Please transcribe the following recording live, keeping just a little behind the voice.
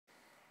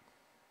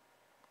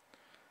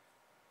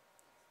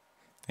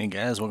Hey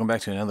guys, welcome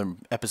back to another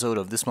episode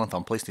of This Month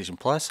on PlayStation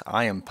Plus.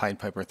 I am Pied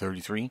Piper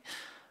 33.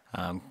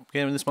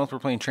 Again, this month we're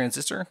playing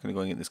Transistor. Gonna go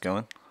and get this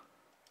going.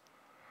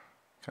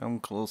 Come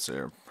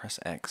closer.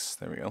 Press X.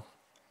 There we go.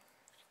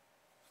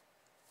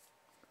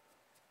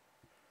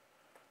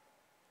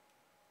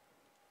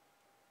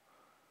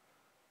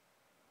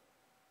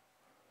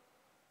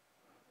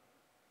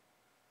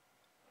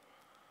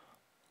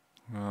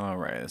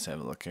 Alright, let's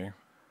have a look here.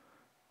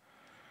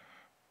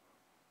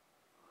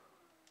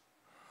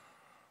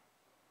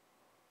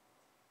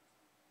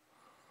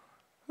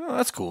 Oh,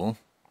 that's cool.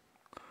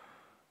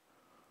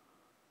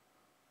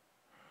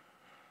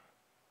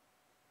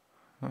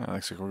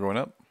 Looks like we're going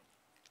up.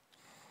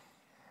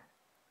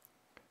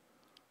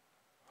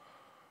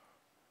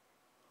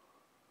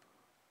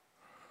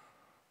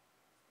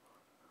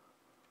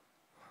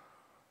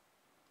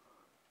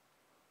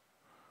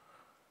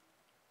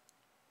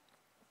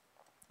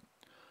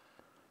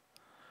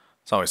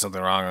 There's always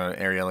something wrong in an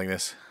area like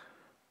this.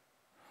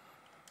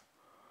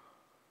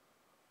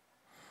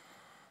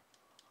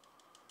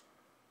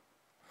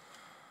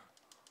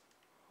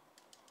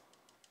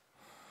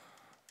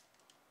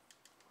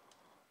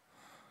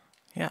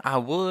 Yeah, I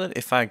would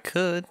if I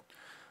could.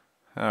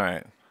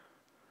 Alright.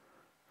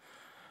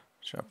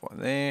 Drop one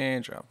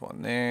there, drop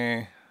one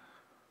there.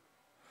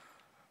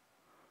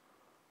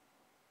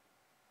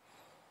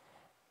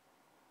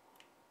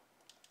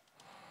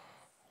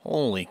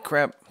 Holy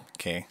crap.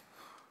 Okay.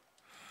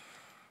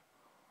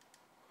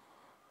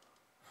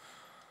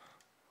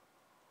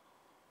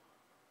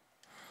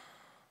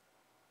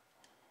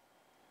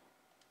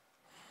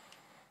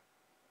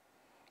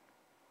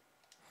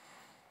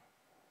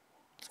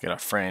 Let's get a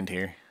friend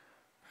here.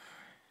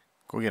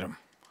 Go get him.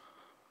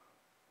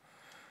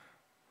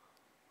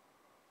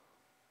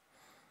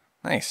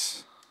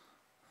 Nice.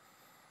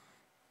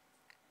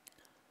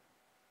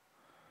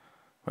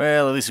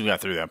 Well, at least we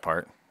got through that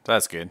part. So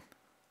that's good.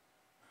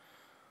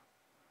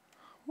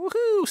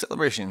 Woohoo!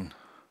 Celebration.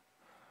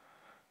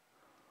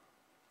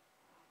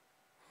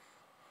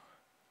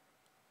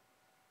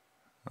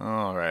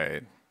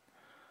 Alright.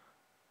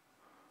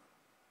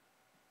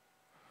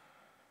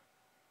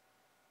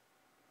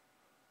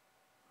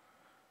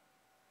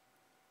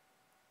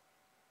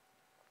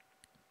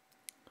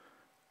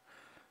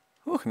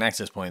 Ooh, an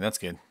access point. That's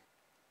good.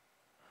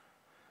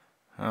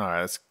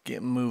 Alright, let's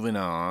get moving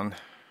on.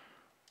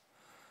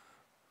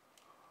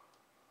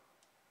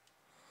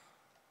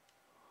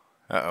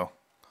 Uh-oh.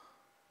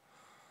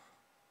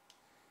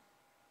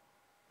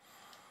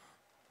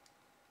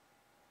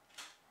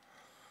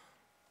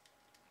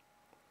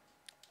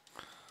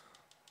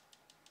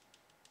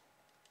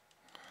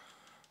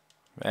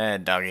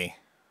 Bad doggy.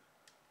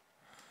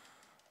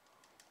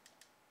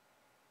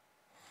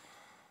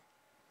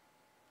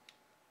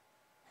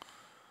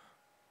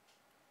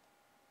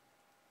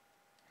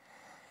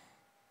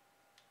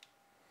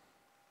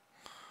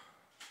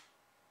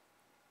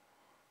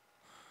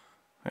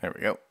 There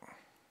we go.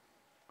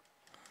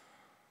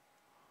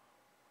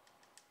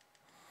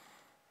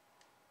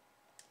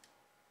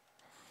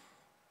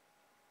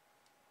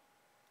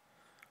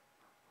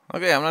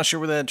 Okay, I'm not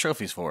sure what that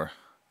trophy's for.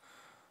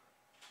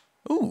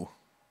 Ooh.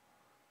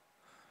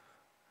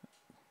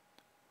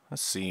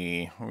 Let's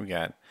see. What we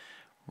got?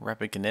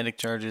 Rapid kinetic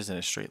charges in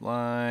a straight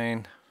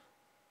line.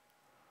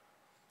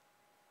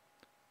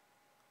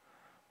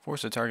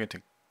 Force a target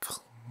to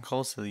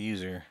close to the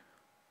user.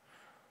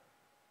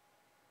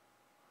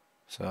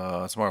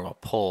 So it's more of a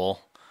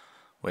pull,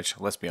 which,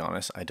 let's be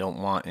honest, I don't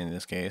want in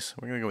this case.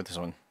 We're going to go with this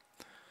one.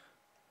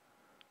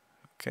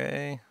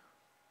 Okay.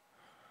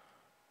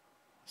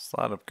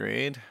 Slot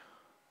upgrade.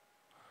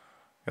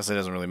 Guess it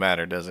doesn't really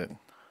matter, does it?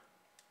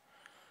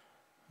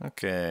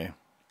 Okay.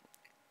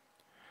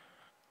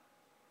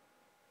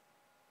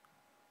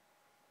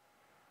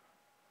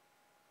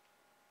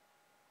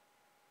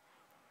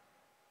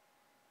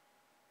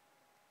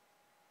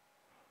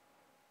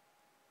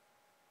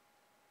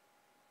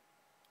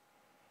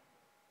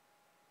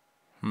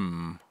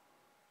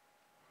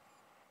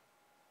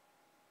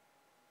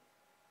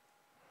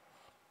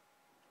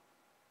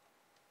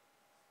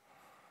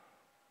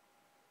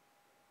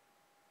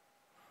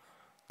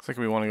 Looks like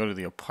we want to go to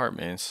the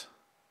apartments.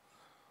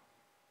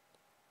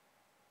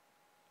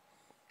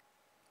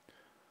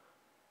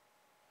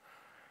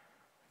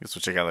 Guess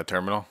we'll check out the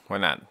terminal. Why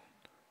not?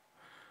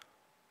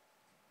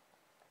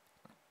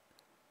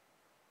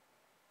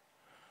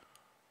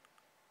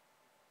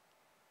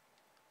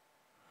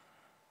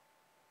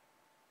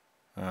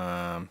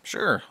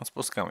 Sure. I'm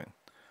supposed to come in.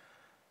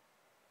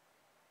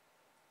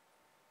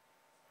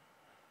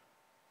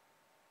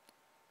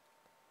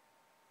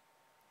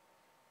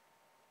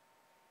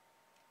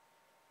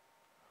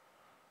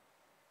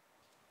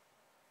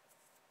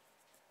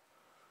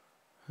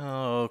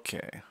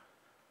 Okay.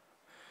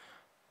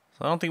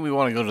 So I don't think we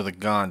want to go to the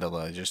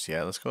gondola just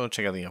yet. Let's go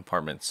check out the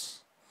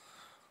apartments.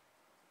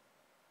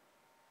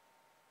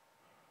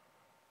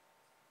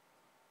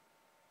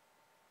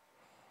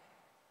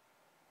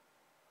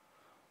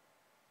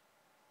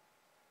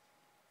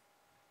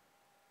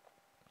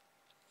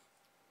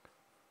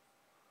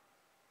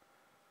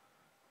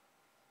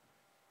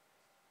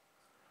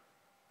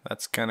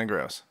 That's kind of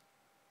gross.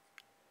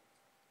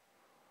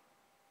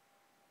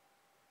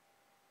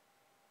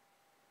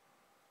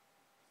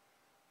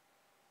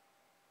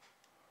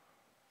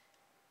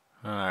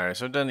 Alright,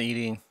 so done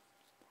eating.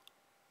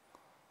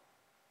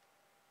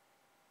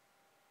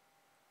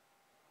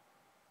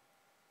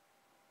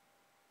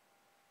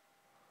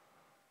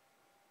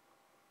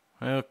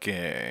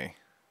 Okay.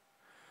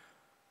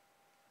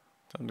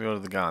 Time to go to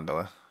the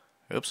gondola.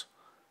 Oops.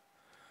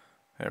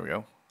 There we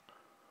go.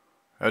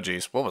 Oh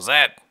geez, what was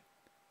that?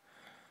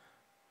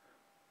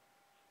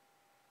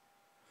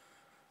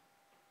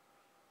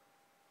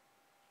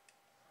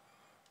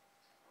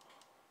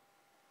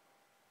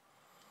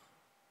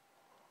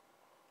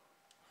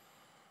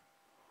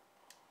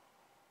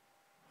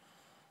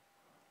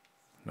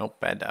 Nope,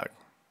 bad dog.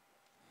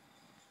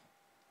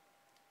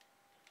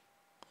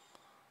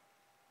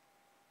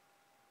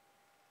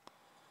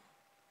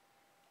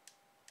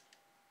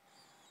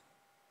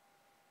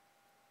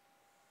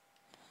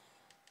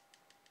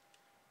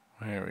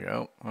 There we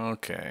go.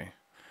 Okay.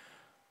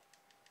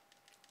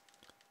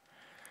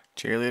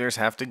 Cheerleaders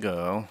have to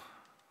go.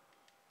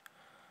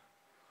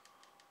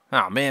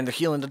 Oh man, they're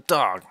healing the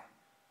dog.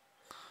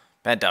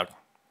 Bad dog.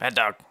 Bad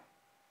dog.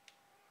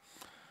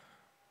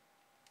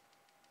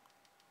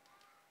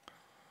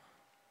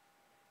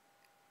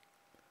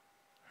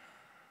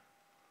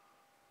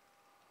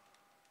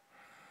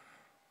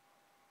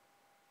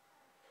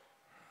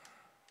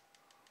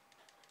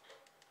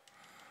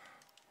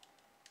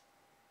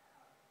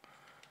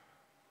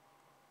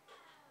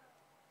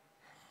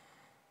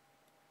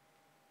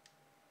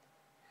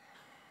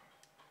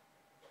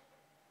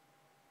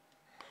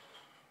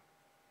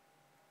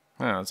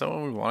 Oh, is that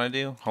what we want to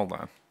do? Hold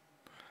on.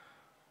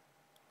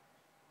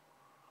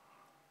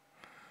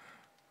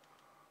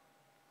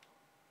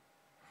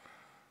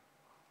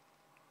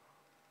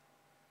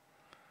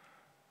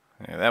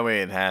 Yeah, that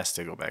way it has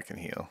to go back and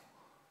heal.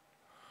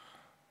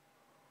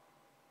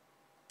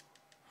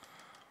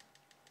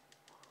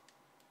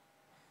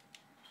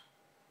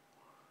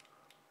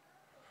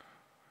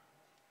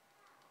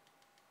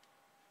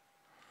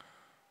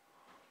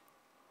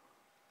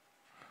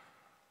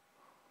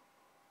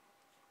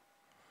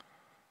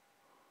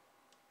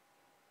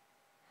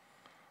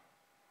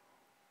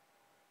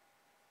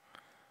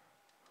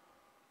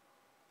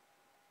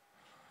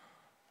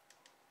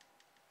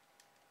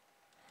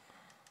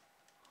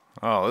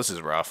 Oh, this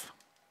is rough.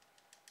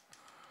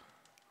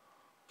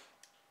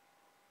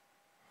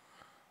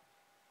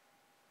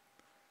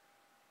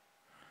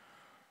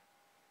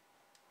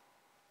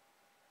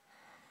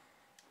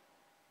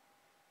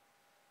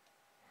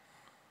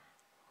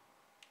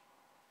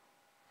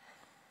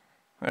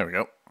 There we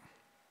go.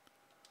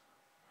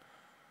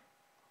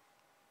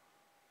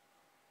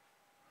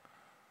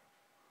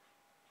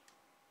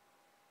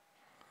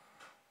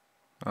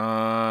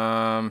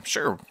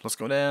 Sure. Let's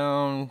go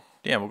down.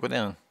 Yeah, we'll go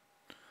down.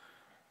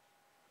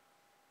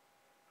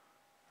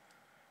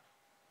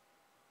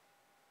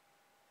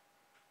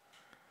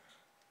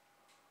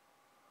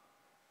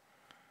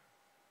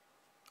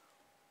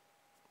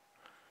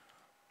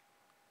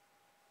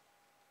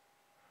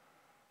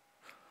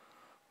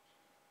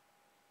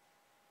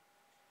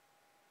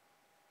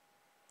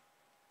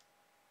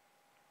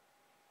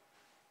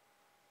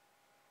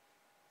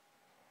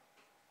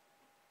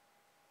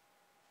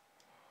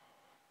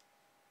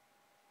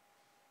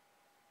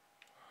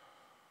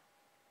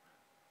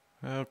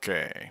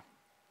 Okay.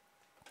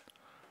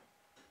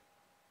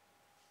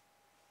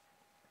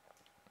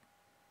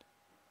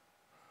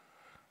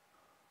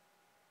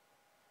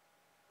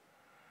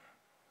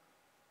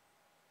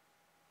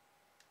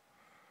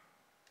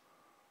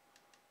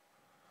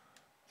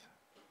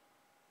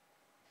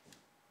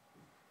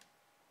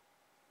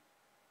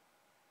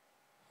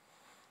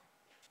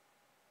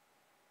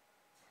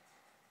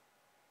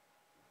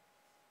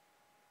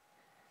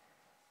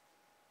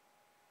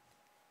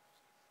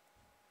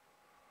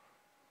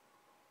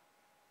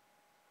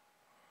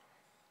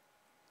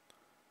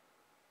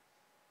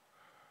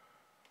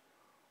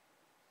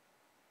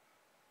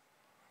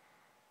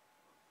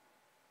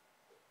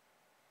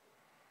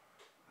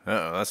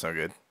 Uh-oh, that's not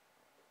good.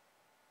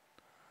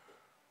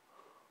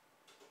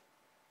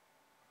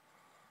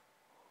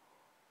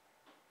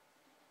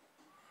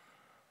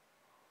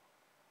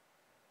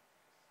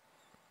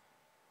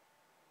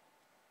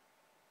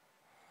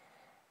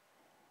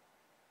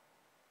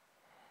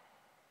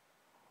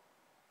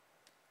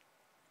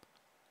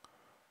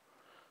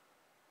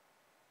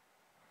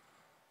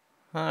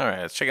 Alright,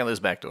 let's check out this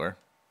back door.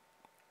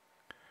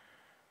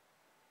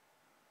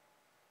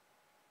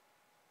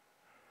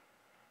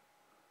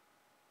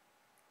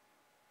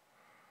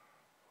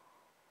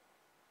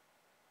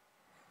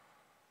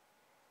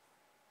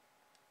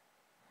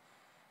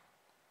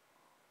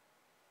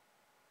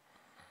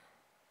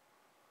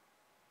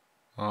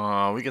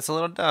 Oh, we get a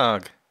little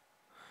dog.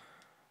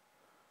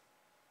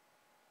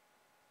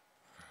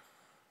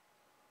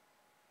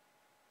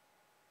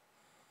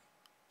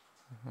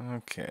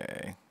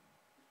 Okay.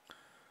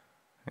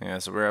 Yeah,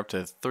 so we're up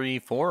to 3,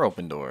 4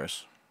 open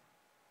doors.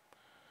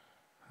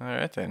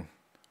 Alright then.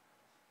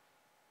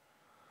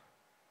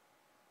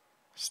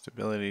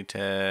 Stability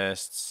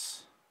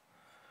tests.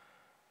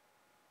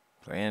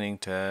 Planning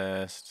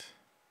test.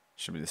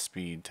 Should be the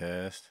speed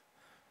test.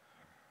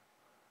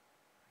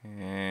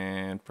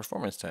 And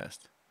performance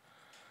test.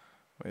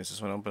 Wait, is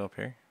this one open up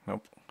here?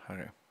 Nope.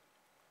 Okay.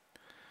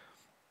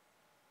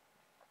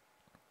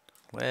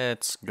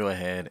 Let's go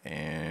ahead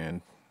and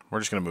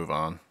we're just going to move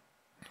on.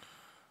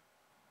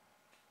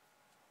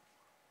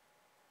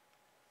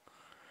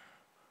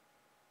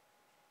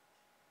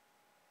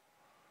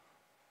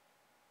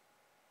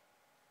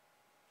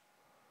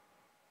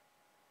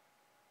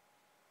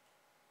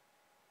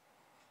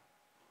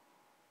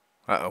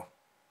 Uh-oh.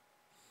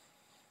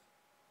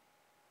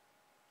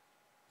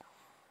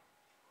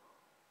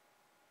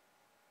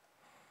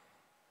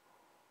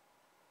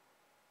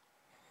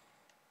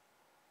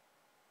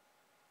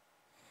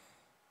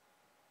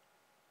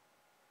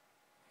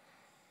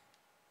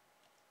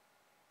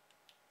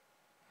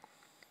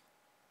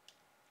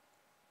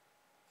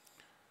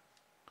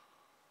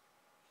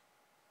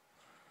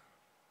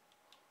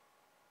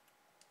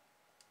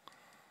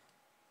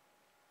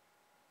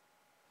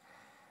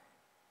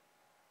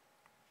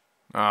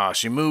 Ah,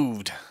 she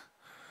moved.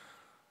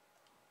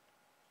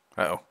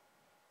 Uh-oh.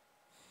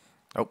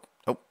 Oh,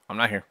 oh, I'm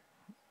not here.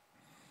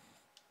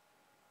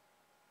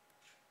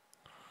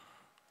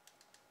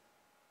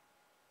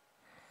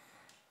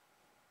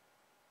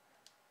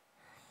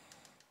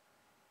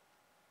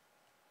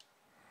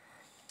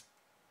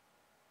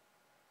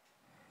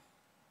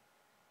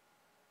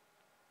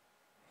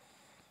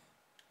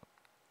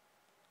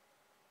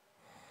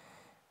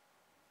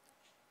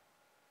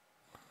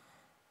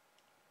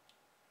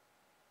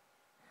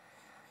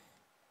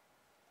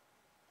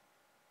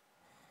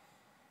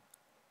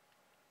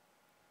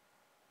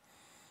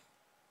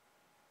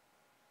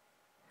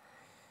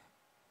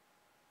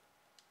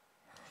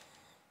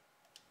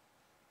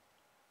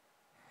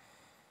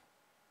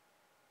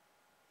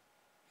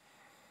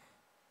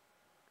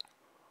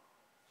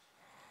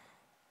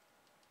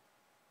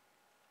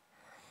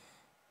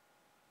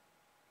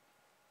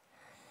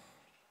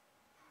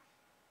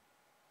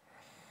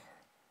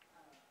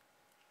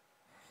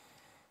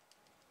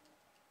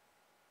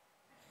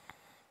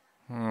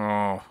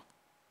 Oh.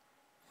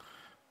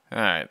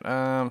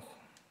 Alright,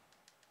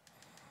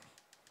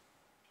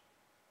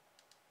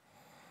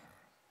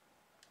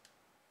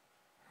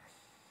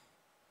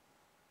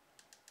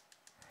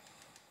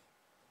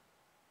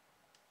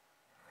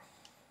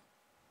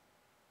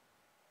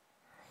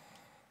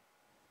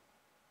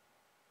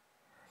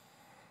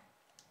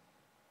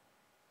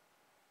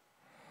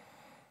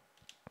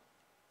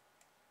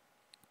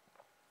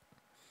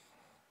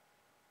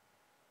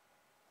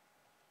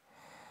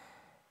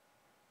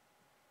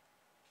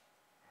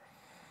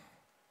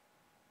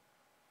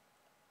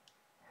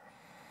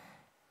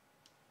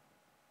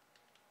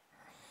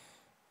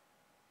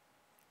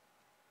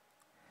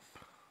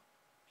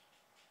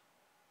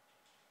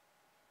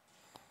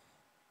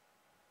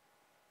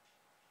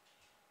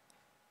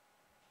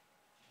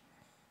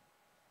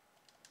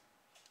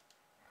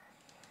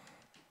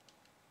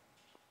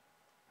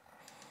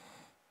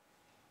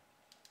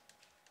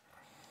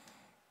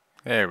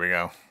 there we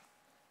go.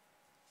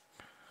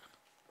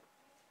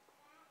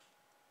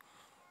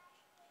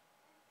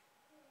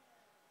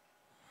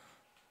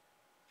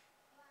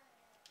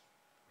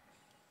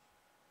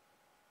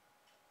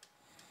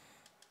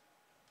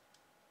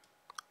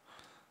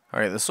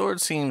 Alright, the sword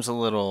seems a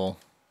little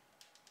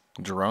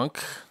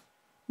drunk,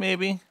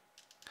 maybe?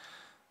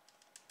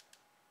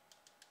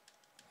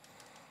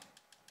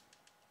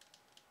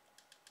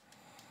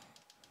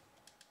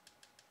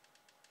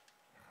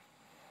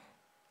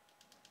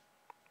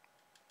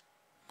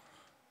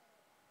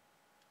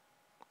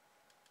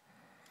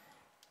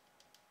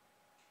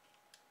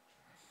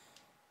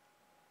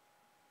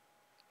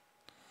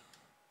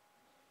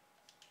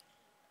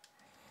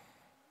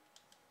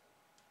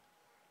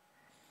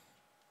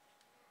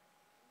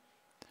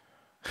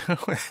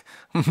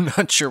 I'm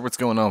not sure what's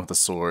going on with the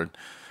sword,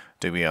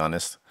 to be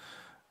honest.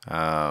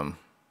 Okay,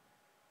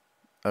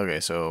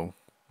 so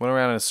went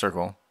around in a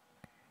circle.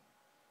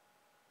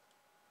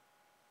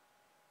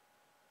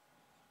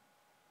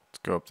 Let's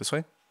go up this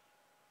way.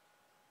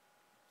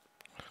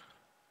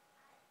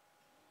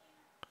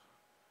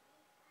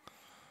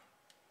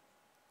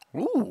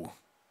 Ooh.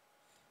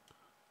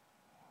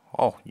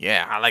 Oh,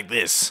 yeah, I like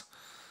this.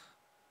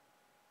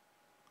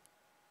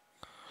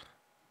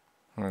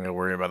 I'm not gonna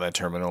worry about that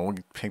terminal. We'll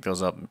pick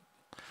those up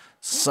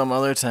some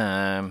other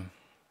time.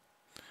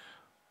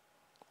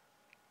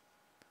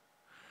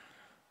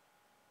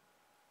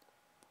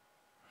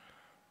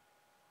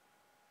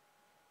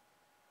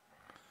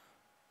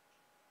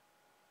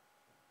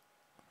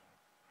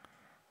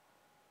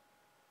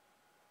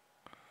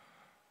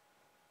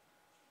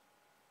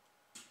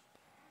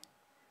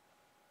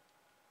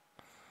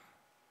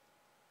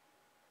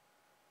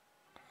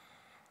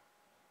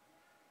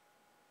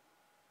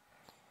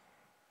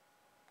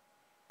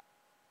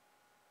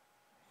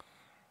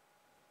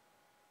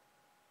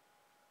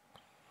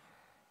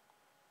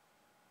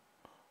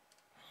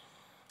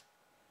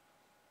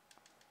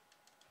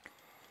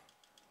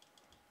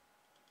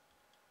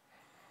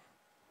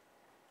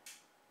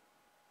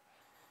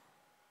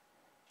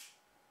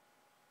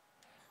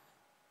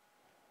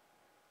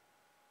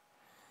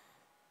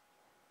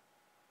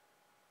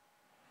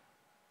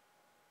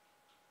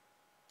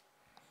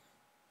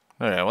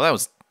 Okay, well that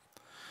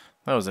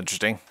was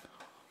interesting.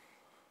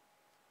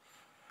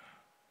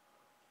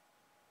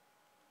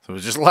 So it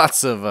was just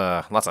lots of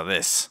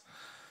this.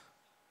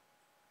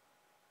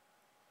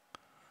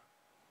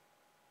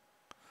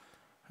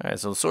 All right,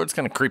 so the sword's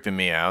kind of creeping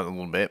me out a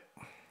little bit.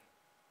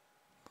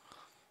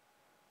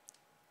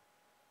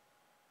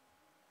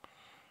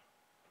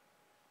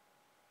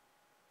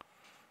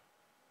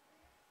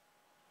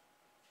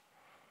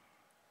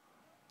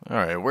 All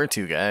right, where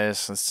to,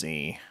 guys? Let's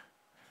see.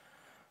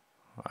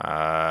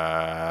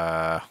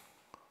 All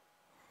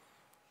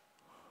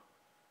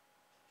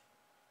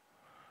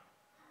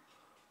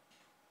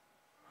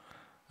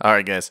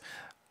right, guys.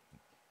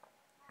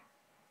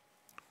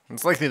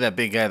 It's likely that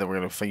big guy that we're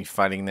going to be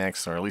fighting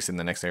next, or at least in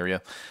the next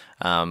area.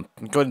 Go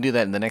ahead and do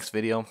that in the next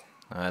video.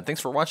 Thanks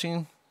for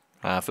watching.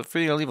 Feel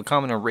free to leave a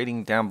comment or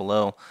rating down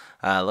below.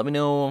 Let me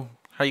know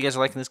how you guys are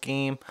liking this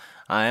game.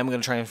 I am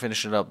going to try and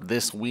finish it up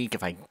this week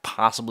if I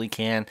possibly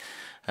can,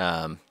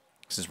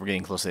 since we're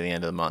getting close to the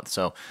end of the month.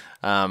 So,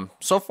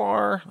 so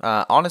far,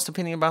 honest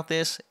opinion about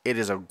this, it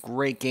is a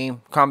great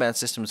game. Combat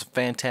system is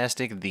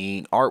fantastic.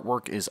 The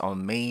artwork is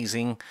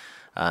amazing.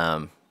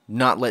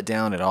 Not let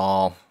down at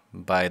all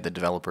by the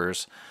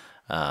developers.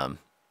 So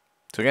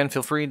again,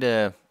 feel free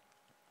to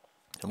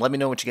let me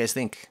know what you guys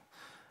think.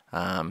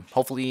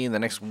 Hopefully in the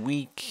next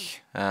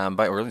week,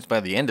 or at least by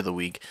the end of the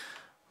week,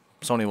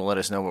 Sony will let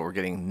us know what we're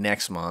getting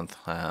next month.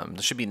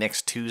 This should be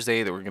next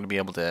Tuesday that we're going to be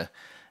able to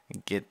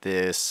get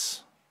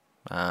this,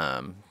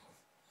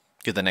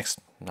 get the next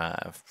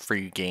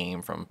free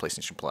game from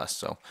PlayStation Plus.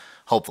 So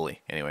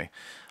hopefully, anyway,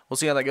 we'll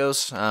see how that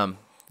goes.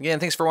 Again,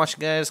 thanks for watching,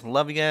 guys.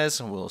 Love you guys,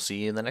 and we'll see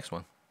you in the next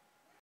one.